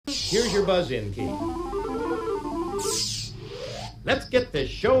here's your buzz-in key. Let's get this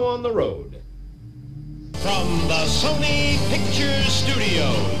show on the road. From the Sony Pictures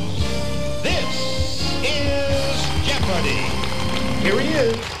Studios, this is Jeopardy! Here he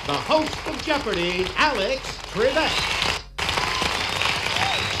is, the host of Jeopardy, Alex Trebek.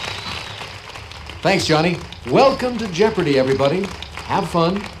 Thanks, Johnny. Welcome to Jeopardy, everybody. Have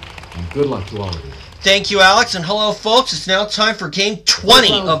fun, and good luck to all of you. Thank you, Alex, and hello, folks. It's now time for Game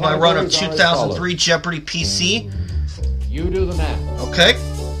 20 of my run of 2003 Jeopardy PC. You do the math. Okay.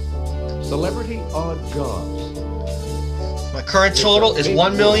 Celebrity odd jobs. My current total is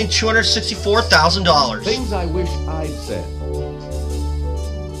 $1,264,000. Things I wish I'd said.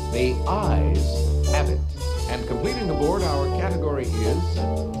 The ayes have it. And completing the board, our category is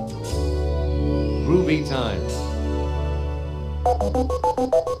Groovy Time.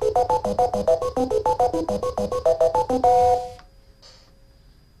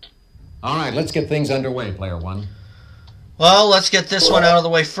 All right, let's get things underway, player one. Well, let's get this one out of the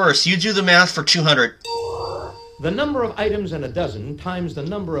way first. You do the math for 200. The number of items in a dozen times the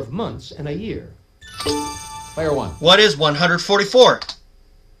number of months in a year. Player one. What is 144?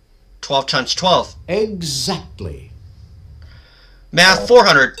 12 times 12. Exactly. Math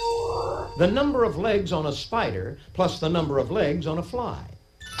 400. The number of legs on a spider plus the number of legs on a fly.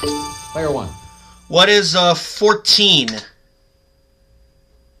 Player one. What is 14?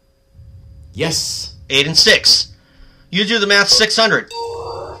 Yes. 8 and 6. You do the math 600.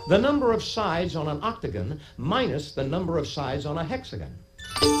 The number of sides on an octagon minus the number of sides on a hexagon.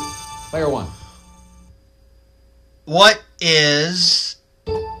 Player one. What is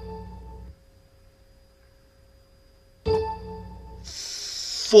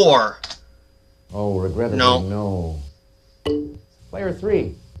 4? Oh, regrettably, no. Player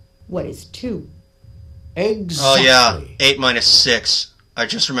three. What is 2? Exactly. Oh, yeah. 8 minus 6. I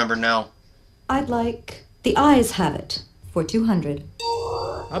just remember now. I'd like the eyes have it for 200.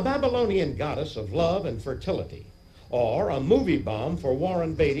 A Babylonian goddess of love and fertility. Or a movie bomb for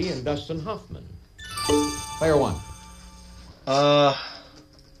Warren Beatty and Dustin Hoffman. Player one.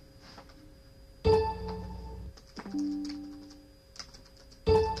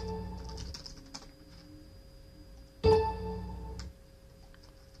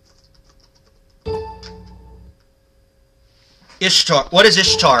 Ishtar. What is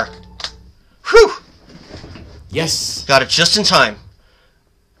Ishtar? Whew! Yes. Got it just in time.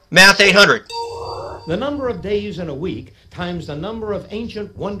 Math 800. The number of days in a week times the number of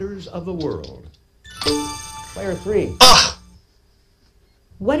ancient wonders of the world. Player three. Ugh!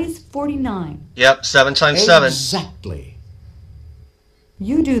 What is 49? Yep, 7 times 7. Exactly.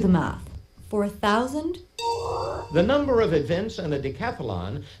 You do the math. For 1,000? The number of events in a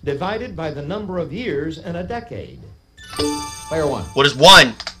decathlon divided by the number of years in a decade. Player one. What is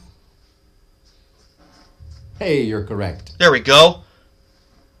 1? Hey, you're correct. There we go.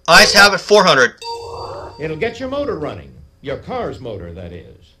 Eyes have it 400. It'll get your motor running. Your car's motor, that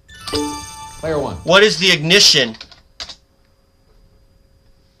is. Player one. What is the ignition?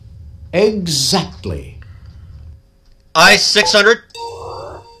 Exactly. Eyes 600.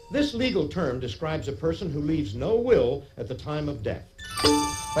 This legal term describes a person who leaves no will at the time of death.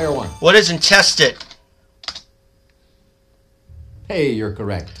 Player one. What is intestate? Hey, you're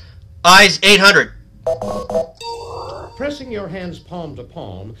correct. Eyes 800. Pressing your hands palm to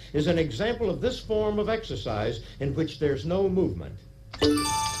palm is an example of this form of exercise in which there's no movement.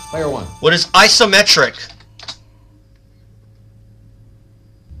 Player one. What is isometric?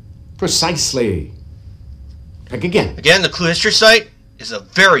 Precisely. Pick again. Again, the Clue History site is a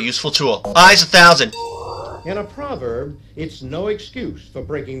very useful tool. Eyes 1,000. In a proverb, it's no excuse for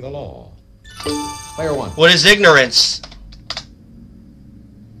breaking the law. Player one. What is ignorance?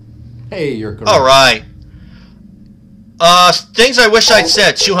 Hey, you're correct. All right. Things I wish I'd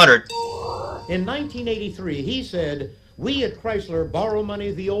said, 200. In 1983, he said, "We at Chrysler borrow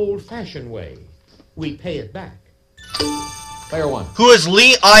money the old-fashioned way. We pay it back." Player one. Who is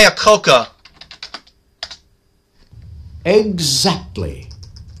Lee Iacocca? Exactly.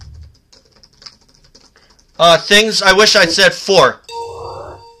 Things I wish I'd said, 4.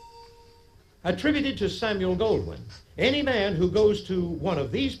 Attributed to Samuel Goldwyn, any man who goes to one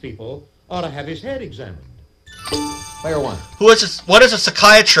of these people ought to have his head examined. Player one. What is a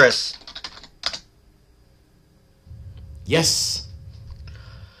psychiatrist? Yes.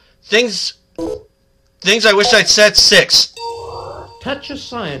 Things I wish I'd said, 6. Touch a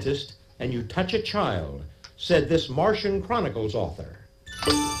scientist and you touch a child, said this Martian Chronicles author.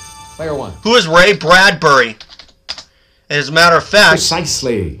 Player one. Who is Ray Bradbury? And as a matter of fact,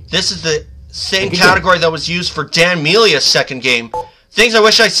 Precisely. this is the same category that was used for Dan Melia's second game, Things I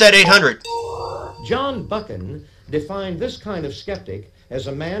wish I said 800. John Buchan defined this kind of skeptic as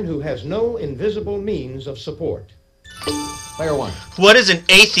a man who has no invisible means of support. Player 1. What is an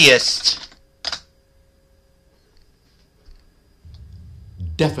atheist?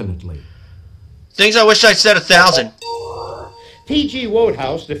 Definitely. Things I wish I said 1,000. P.G.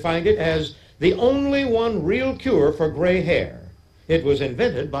 Wodehouse defined it as the only one real cure for gray hair. It was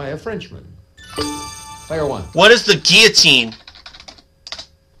invented by a Frenchman. Player 1. What is the guillotine?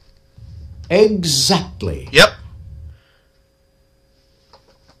 Exactly. Yep.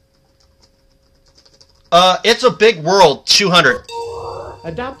 It's a Big World, 200.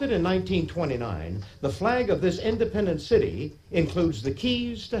 Adopted in 1929, the flag of this independent city includes the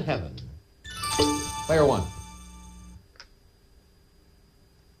keys to heaven. Player 1.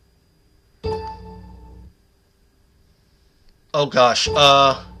 Oh gosh.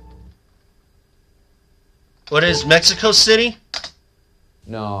 What is Mexico City?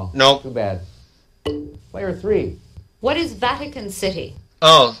 No. Nope. Too bad. Player 3. What is Vatican City?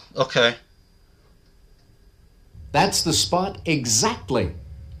 Oh, okay. That's the spot exactly.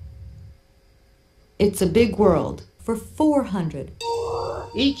 It's a big world for 400.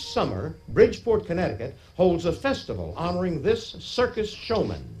 Each summer, Bridgeport, Connecticut holds a festival honoring this circus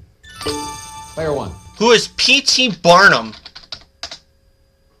showman. Player 1. Who is P.T. Barnum?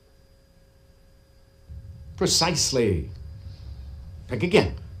 Precisely. Pick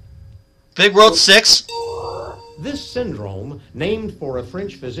again. Big World, 6. This syndrome, named for a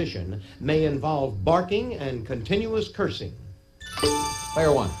French physician, may involve barking and continuous cursing.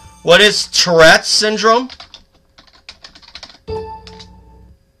 Player 1. What is Tourette's syndrome?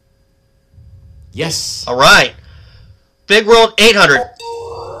 Yes. All right. Big World, 800.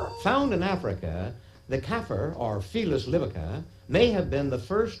 Found in Africa, the kaffir, or Felis libica, may have been the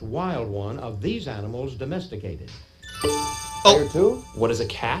first wild one of these animals domesticated. Player 2. What is a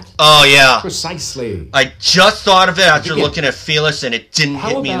cat? Oh, yeah. Precisely. I just thought of it after Again. looking at Felis, and it didn't How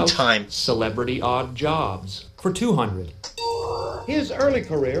hit me in about time. Celebrity Odd Jobs for 200? His early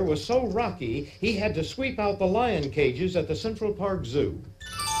career was so rocky, he had to sweep out the lion cages at the Central Park Zoo.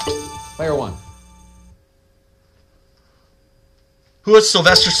 Player 1. Who is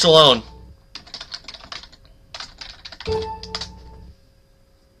Sylvester Stallone?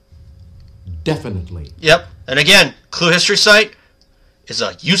 Definitely. Yep. And again, Clue History Site is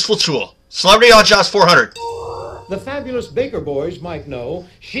a useful tool. Celebrity Odd Jobs, 400. The fabulous Baker Boys might know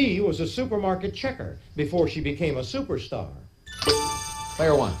she was a supermarket checker before she became a superstar.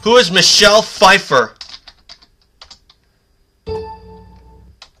 Player 1. Who is Michelle Pfeiffer?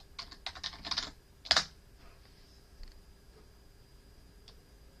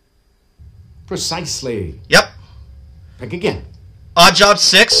 Precisely. Yep. Pick again. Odd Job,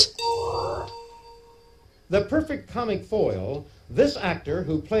 6. The perfect comic foil, this actor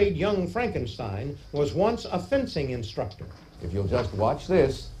who played young Frankenstein was once a fencing instructor. If you'll just watch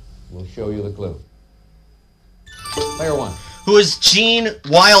this, we'll show you the clue. Player 1. Who is Gene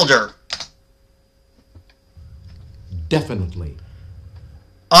Wilder? Definitely.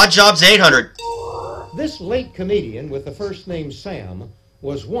 Odd Job's, 800. This late comedian with the first name Sam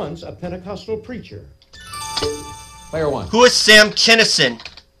was once a Pentecostal preacher. Player 1. Who is Sam Kinison?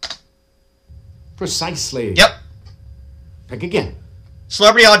 Precisely. Yep. Pick again.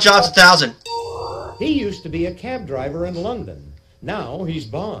 Celebrity Odd Jobs, 1,000. He used to be a cab driver in London. Now he's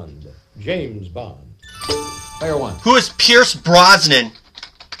Bond, James Bond. Player 1. Who is Pierce Brosnan?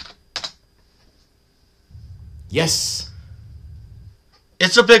 Yes.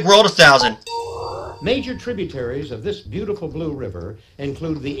 It's a Big World, 1,000. Major tributaries of this beautiful blue river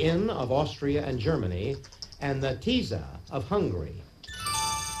include the Inn of Austria and Germany and the Tisza of Hungary.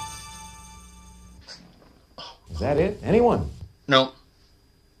 Is that it? Anyone? No.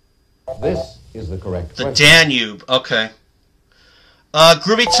 This is the correct The question. Danube. Okay.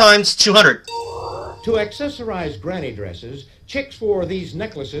 Groovy Times, 200. To accessorize granny dresses, chicks wore these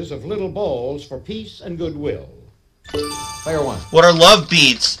necklaces of little balls for peace and goodwill. Player 1. What are love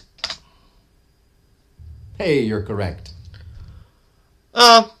beads? Hey, you're correct.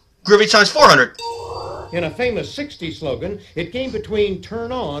 Groovy Times, 400. In a famous 60s slogan, it came between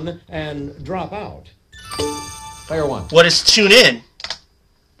turn on and drop out. Player 1. What is tune in?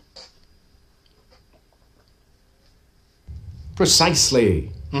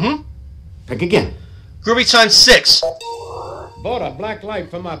 Precisely. Mm-hmm. Pick again. Groovy Times, 6. Bought a black light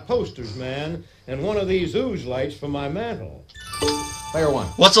for my posters, man, and one of these ooze lights for my mantle. Player 1.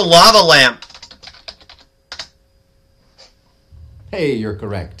 What's a lava lamp? Hey, you're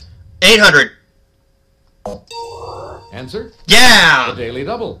correct. 800. Answer? The Yeah! Daily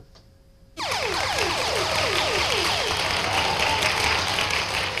Double.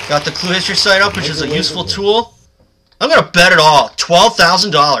 Got the clue history site up, which is a useful tool. I'm going to bet it all.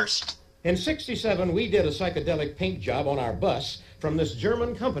 $12,000. In '67, we did a psychedelic paint job on our bus from this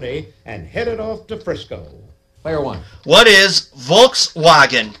German company and headed off to Frisco. Player 1. What is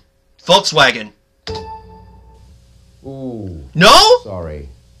Volkswagen? Volkswagen. Ooh. No? Sorry.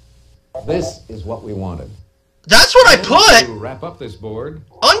 This is what we wanted. That's what I put. To wrap up this board.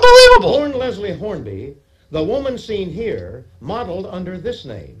 Unbelievable. Born Leslie Hornby, the woman seen here modeled under this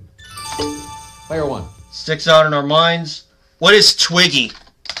name. Player 1. Sticks out in our minds. What is Twiggy?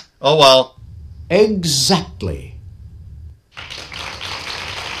 Oh well. Exactly.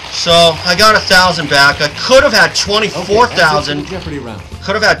 So I got 1,000 back. I could have had 24,000. Jeopardy round.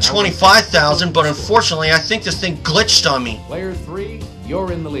 Could have had 25,000, but unfortunately, I think this thing glitched on me. Player 3,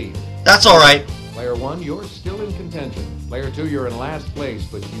 you're in the lead. That's all right. Player 1, you're still in contention. Player 2, you're in last place,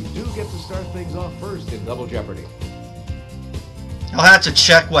 but you do get to start things off first in Double Jeopardy. I'll have to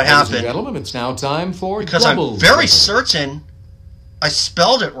check what Ladies and happened gentlemen, it's now time for because Double I'm very Jeopardy. certain I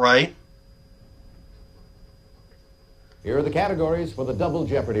spelled it right. Here are the categories for the Double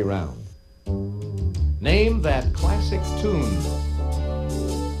Jeopardy round. Name that classic tune.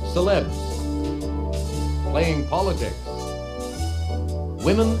 Celebs. Playing politics.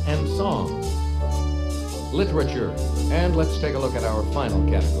 Women and song. Literature. And let's take a look at our final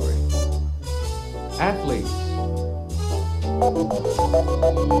category. Athletes.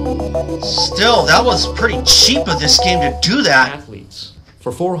 Still, that was pretty cheap of this game to do that. Athletes.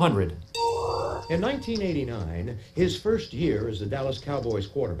 For 400. In 1989, his first year as the Dallas Cowboys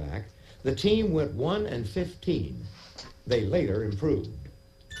quarterback, the team went 1-15. They later improved.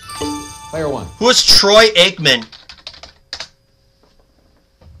 Player 1. Who is Troy Aikman?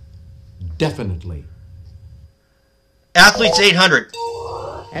 Definitely. Athletes 800.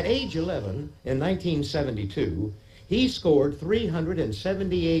 At age 11, in 1972, he scored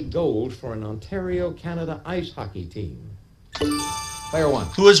 378 goals for an Ontario, Canada ice hockey team. Player 1.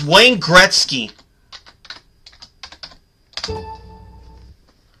 Who is Wayne Gretzky?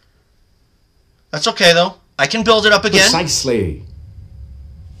 That's okay, though. I can build it up again. Precisely.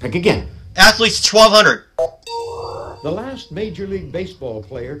 Pick again. Athletes 1200. The last Major League Baseball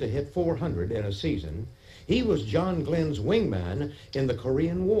player to hit 400 in a season, he was John Glenn's wingman in the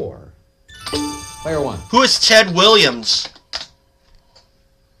Korean War. Player 1. Who is Ted Williams?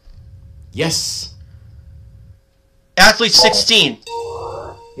 Yes. Athlete 16.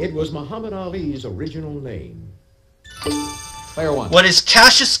 It was Muhammad Ali's original name. Player 1. What is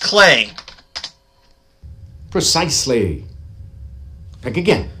Cassius Clay? Precisely. Pick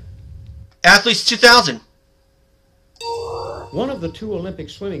again. Athletes 2000. One of the 2 Olympic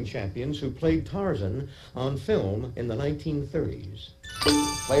swimming champions who played Tarzan on film in the 1930s.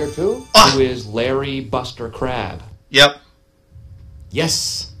 Player 2. Ah! Who is Larry Buster Crabbe? Yep.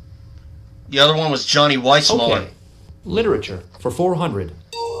 Yes. The other one was Johnny Weissmuller. Okay. Literature. For 400.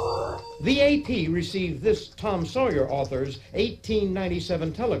 The AP received this Tom Sawyer author's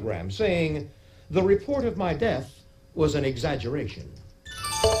 1897 telegram saying, "The report of my death was an exaggeration."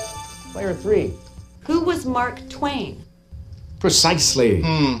 Player 3. Who was Mark Twain? Precisely.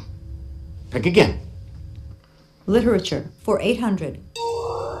 Pick again. Literature for 800.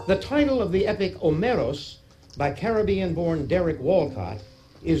 The title of the epic Omeros by Caribbean-born Derek Walcott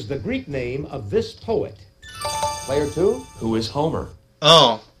is the Greek name of this poet. Player 2. Who is Homer?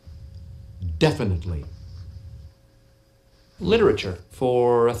 Oh. Definitely. Literature.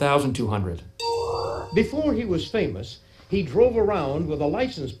 For 1,200. Before he was famous, he drove around with a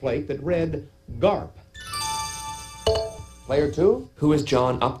license plate that read GARP. Player 2. Who is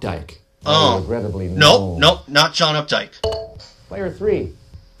John Updike? Oh. Regrettably, Nope, nope, not John Updike. Player 3.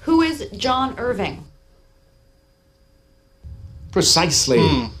 Who is John Irving?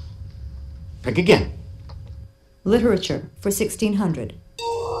 Precisely. Pick again. Literature for 1,600.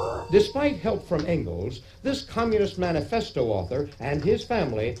 Despite help from Engels, this Communist Manifesto author and his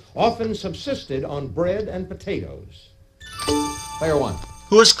family often subsisted on bread and potatoes. Player 1.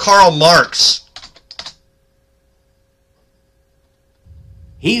 Who is Karl Marx?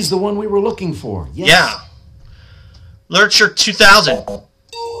 He's the one we were looking for. Yes. Yeah. Literature 2000.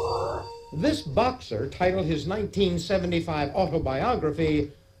 This boxer titled his 1975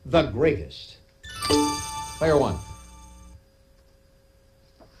 autobiography, The Greatest. Player 1.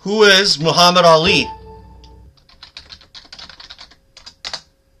 Who is Muhammad Ali?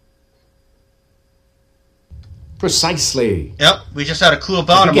 Precisely. Yep, we just had a clue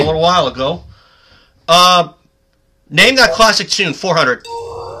about him a Again. little while ago. Name that classic tune, 400.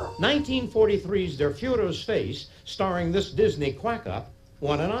 1943's Der Fuhrer's Face, starring this Disney quack-up,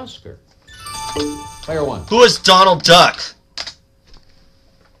 won an Oscar. Player 1. Who is Donald Duck?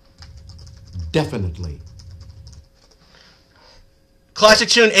 Definitely. Classic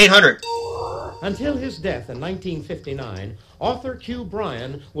tune 800. Until his death in 1959, Arthur Q.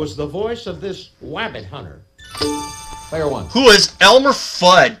 Bryan was the voice of this wabbit hunter. Player one. Who is Elmer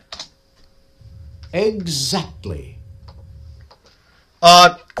Fudd? Exactly.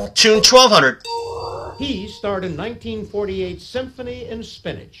 Tune 1200. He starred in 1948's Symphony in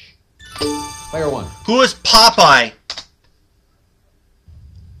Spinach. Player one. Who is Popeye?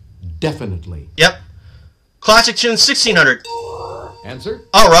 Definitely. Yep. Classic tune 1600. Answer?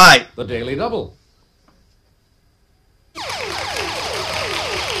 All right. The Daily Double.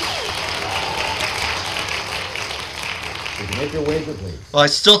 Would you make your wager, please? Well, I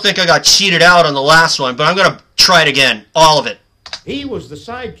still think I got cheated out on the last one, but I'm going to try it again. All of it. He was the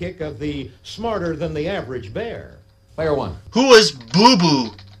sidekick of the Smarter Than the Average Bear. Player one. Who is Boo Boo?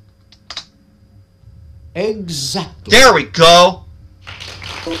 Exactly. There we go.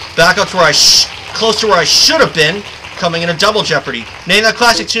 Back up to where close to where I should have been, coming in a double Jeopardy. Name that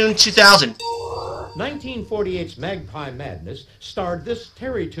classic tune 2000. 1948's Magpie Madness starred this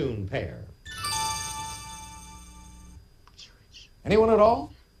Terry Tune pair. Anyone at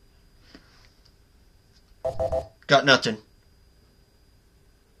all? Got nothing.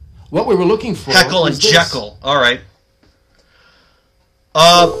 What we were looking for Heckle and was this. Jekyll. All right.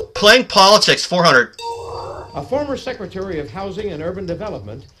 Playing politics 400. A former Secretary of Housing and Urban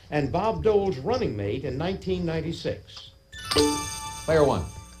Development and Bob Dole's running mate in 1996. Player one.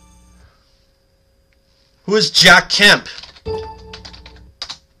 Who is Jack Kemp?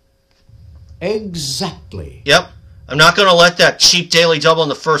 Exactly. Yep. I'm not going to let that cheap daily double in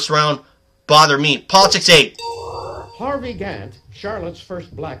the first round bother me. Politics 8. Harvey Gantt, Charlotte's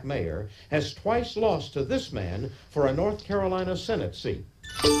first black mayor, has twice lost to this man for a North Carolina Senate seat.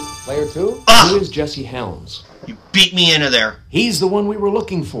 Player two. Who is Jesse Helms? You beat me into there. He's the one we were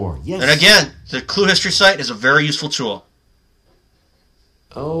looking for. Yes. And again, the Clue History site is a very useful tool.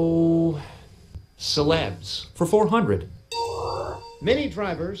 Oh, celebs for 400. Many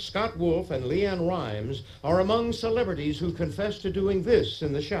drivers, Scott Wolf and Leanne Rimes, are among celebrities who confess to doing this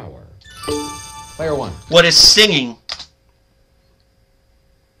in the shower. Player one. What is singing?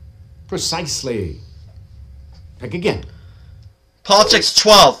 Precisely. Pick again. Politics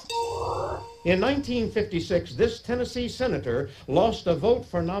 12. In 1956, this Tennessee senator lost a vote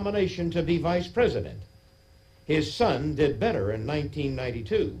for nomination to be vice president. His son did better in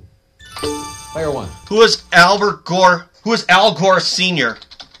 1992. Player one. Who is Albert Gore? Who is Al Gore Sr.?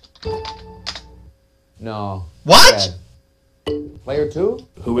 No. What? Bad. Player two.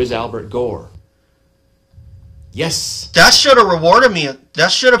 Who is Albert Gore? Yes. That should have rewarded me.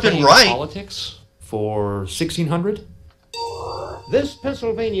 That should have been Playing right. politics for 1600. This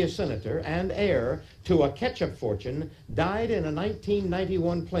Pennsylvania senator and heir to a ketchup fortune died in a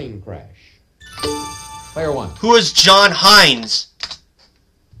 1991 plane crash. Player one. Who is John Hines?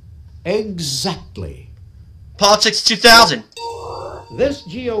 Exactly. Politics 2000. This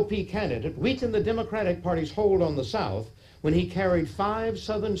GOP candidate weakened the Democratic Party's hold on the South when he carried 5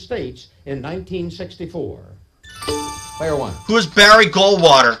 southern states in 1964. Player one. Who is Barry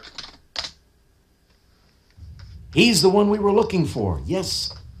Goldwater? He's the one we were looking for.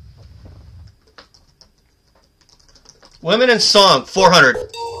 Yes. Women in Song 400.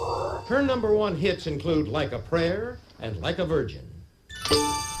 Her #1 hits include Like a Prayer and Like a Virgin.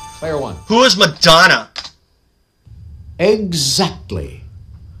 Player one. Who is Madonna? Exactly.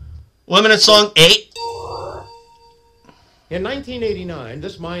 Women in Song 8. In 1989,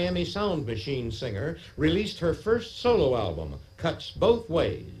 this Miami Sound Machine singer released her first solo album, Cuts Both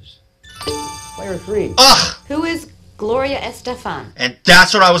Ways. Player three. Ugh! Who is Gloria Estefan? And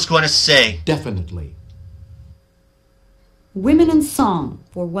that's what I was going to say. Definitely. Women in Song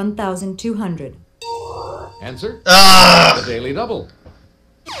for 1,200. Answer? Ugh! The Daily Double.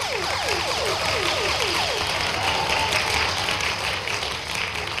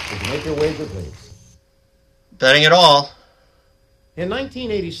 Would you make your wager, please? Betting it all. In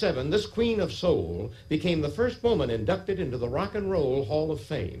 1987, this Queen of Soul became the first woman inducted into the Rock and Roll Hall of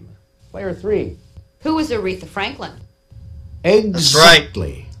Fame. Player three. Who is Aretha Franklin?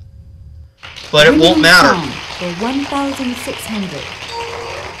 Exactly. But it Women won't in matter. Song for 1,600.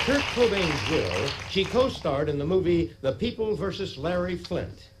 Kurt Cobain's will, she co-starred in the movie The People vs. Larry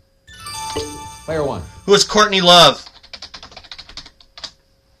Flint. Player one. Who is Courtney Love?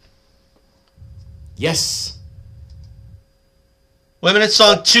 Yes. Women in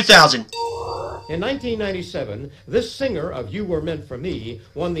Song 2000. In 1997, this singer of You Were Meant for Me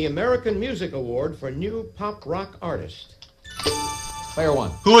won the American Music Award for New Pop Rock Artist. Player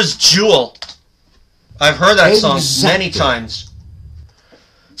one. Who is Jewel? I've heard that song many Exactly. times.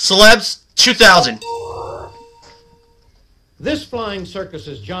 Celebs 2000. This flying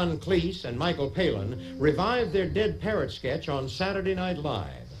circus's John Cleese and Michael Palin revived their Dead Parrot sketch on Saturday Night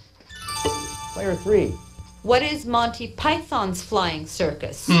Live. Player 3. What is Monty Python's flying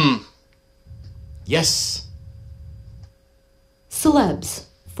circus? Yes. Celebs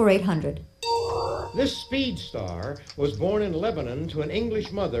for 800. This speed star was born in Lebanon to an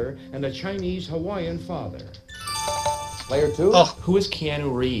English mother and a Chinese Hawaiian father. Player 2. Oh, Who is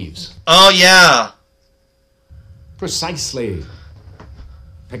Keanu Reeves? oh yeah. Precisely.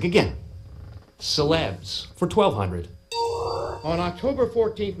 Pick again. Celebs for 1200. On October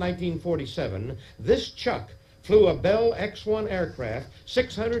 14, 1947, this Chuck flew a Bell X-1 aircraft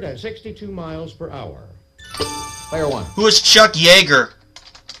 662 miles per hour. Player 1. Who is Chuck Yeager?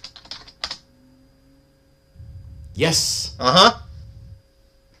 Yes. Uh-huh.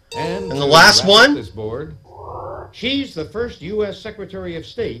 And the to last wrap up one? this board, she's the first U.S. Secretary of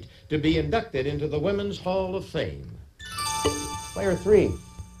State to be inducted into the Women's Hall of Fame. Player 3.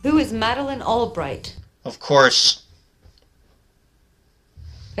 Who is Madeleine Albright? Of course.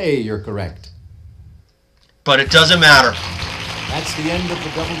 Hey, you're correct. But it doesn't matter. That's the end of the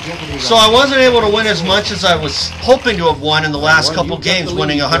Double Jeopardy round. So I wasn't able to win as much as I was hoping to have won in the last couple games,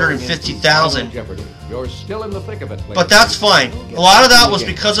 winning 150,000. You're still in the thick of it, player But that's 3. fine. A lot of that was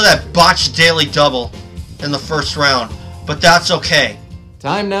because of that botched daily double in the first round. But that's okay.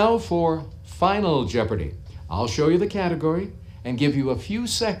 Time now for Final Jeopardy. I'll show you the category and give you a few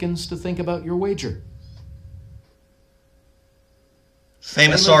seconds to think about your wager.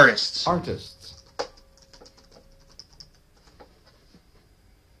 Famous artists. Artists.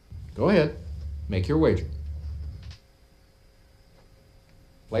 Go ahead. Make your wager.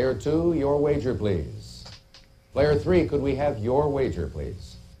 Player 2, your wager, please. Player 3, could we have your wager,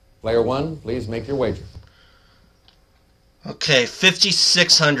 please? Player 1, please make your wager. Okay,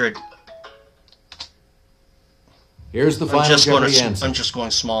 5,600. Here's the Final Jeopardy answer. I'm just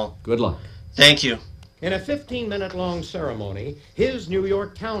going small. Good luck. Thank you. In a 15-minute-long ceremony, his New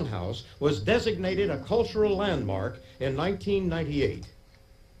York townhouse was designated a cultural landmark in 1998.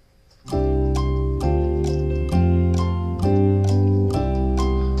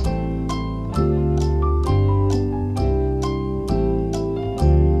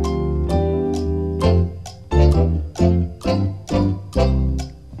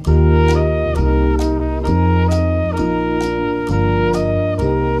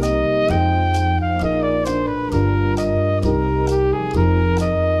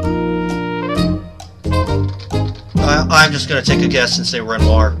 I'm just going to take a guess and say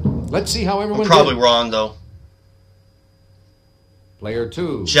Renoir. Let's see how everyone I'm probably did. wrong, though. Player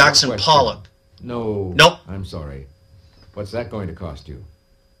 2. Jackson your question. Pollock. No. Nope. I'm sorry. What's that going to cost you?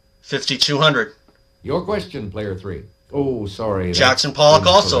 5,200. Your question, player 3. Oh, sorry. that's Jackson Pollock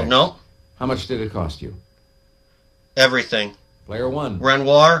also. incorrect. No. How much did it cost you? Everything. Player 1.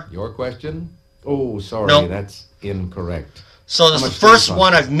 Renoir. Your question? Oh, sorry. Nope. That's incorrect. So this How is much the did it first cost?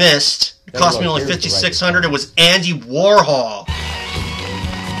 one I've missed. It Hey, cost me look, only here's the right 5,600. It was Andy Warhol.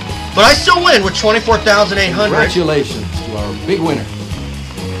 But I still win with 24,800. Congratulations to our big winner.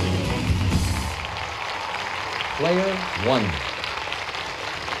 Player 1.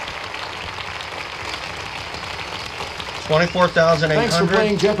 24,800. Thanks for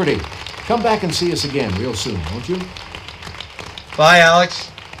playing Jeopardy. Come back and see us again real soon, won't you? Bye,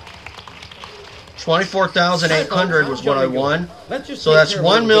 Alex. 24,800 was what I won. So that's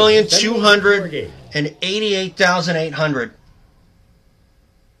 1,288,800.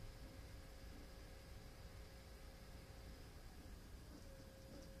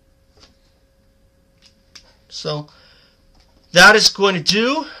 So that is going to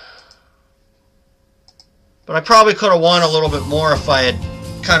do. But I probably could have won a little bit more if I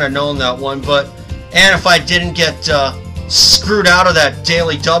had kind of known that one. And if I didn't get screwed out of that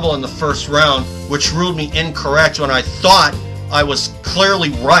daily double in the first round, which ruled me incorrect when I thought I was clearly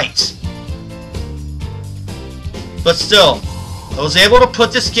right. But still, I was able to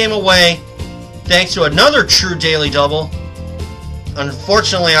put this game away thanks to another true daily double.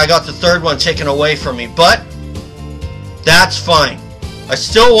 Unfortunately, I got the third one taken away from me, but that's fine. I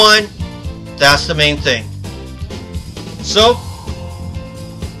still won. That's the main thing. So,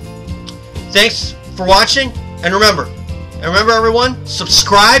 thanks for watching, and remember everyone,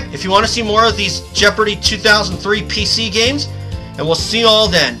 subscribe if you want to see more of these Jeopardy 2003 PC games, and we'll see you all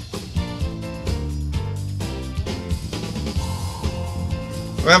then.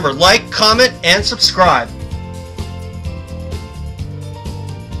 Remember, like, comment, and subscribe.